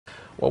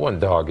Well, one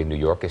dog in New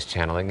York is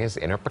channeling his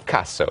inner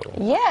Picasso.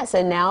 Yes,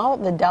 and now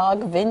the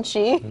dog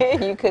Vinci,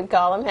 you could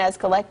call him, has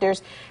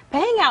collectors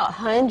paying out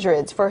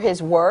hundreds for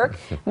his work.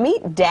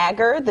 Meet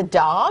Dagger the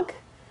dog,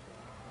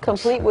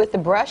 complete with the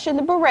brush and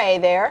the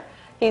beret there.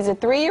 He's a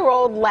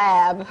 3-year-old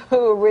lab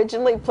who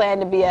originally planned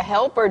to be a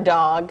helper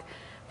dog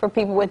for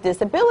people with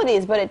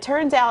disabilities, but it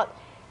turns out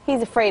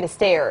he's afraid of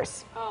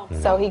stairs.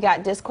 So he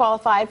got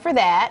disqualified for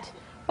that.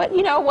 But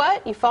you know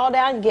what? You fall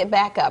down, you get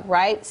back up,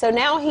 right? So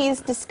now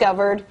he's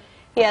discovered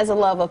he has a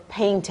love of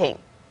painting.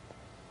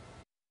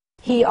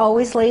 He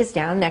always lays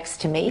down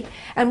next to me,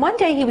 and one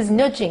day he was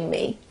nudging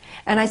me,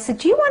 and I said,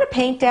 "Do you want to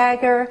paint,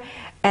 Dagger?"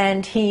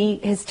 And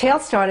his tail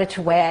started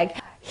to wag.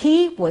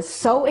 He was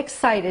so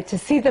excited to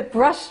see the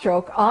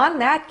brushstroke on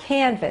that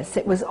canvas.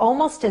 It was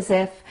almost as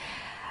if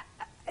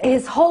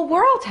his whole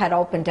world had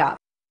opened up.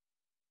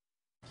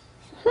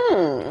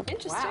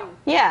 Interesting. Wow.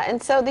 Yeah,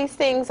 and so these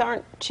things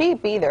aren't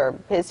cheap either.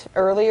 His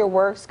earlier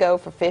works go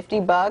for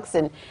 $50,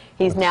 and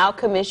he's now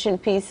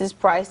commissioned pieces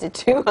priced at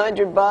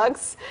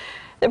 $200.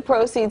 The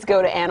proceeds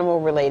go to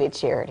animal-related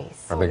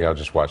charities. I think I'll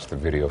just watch the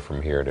video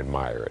from here and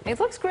admire it. It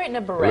looks great in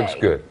a beret. It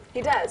looks good.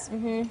 He does.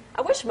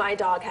 I wish my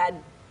dog had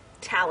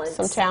talents.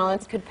 Some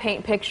talents. Could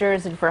paint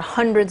pictures and for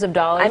hundreds of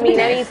dollars. I mean,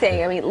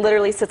 anything. I mean,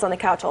 literally sits on the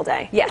couch all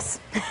day. Yes.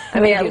 I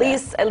mean, at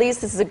least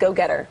this is a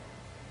go-getter.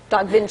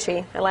 Dog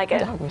Vinci. I like it.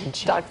 Dog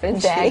Vinci. Dog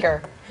Vinci.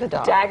 Dagger the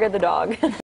dog. Dagger the dog.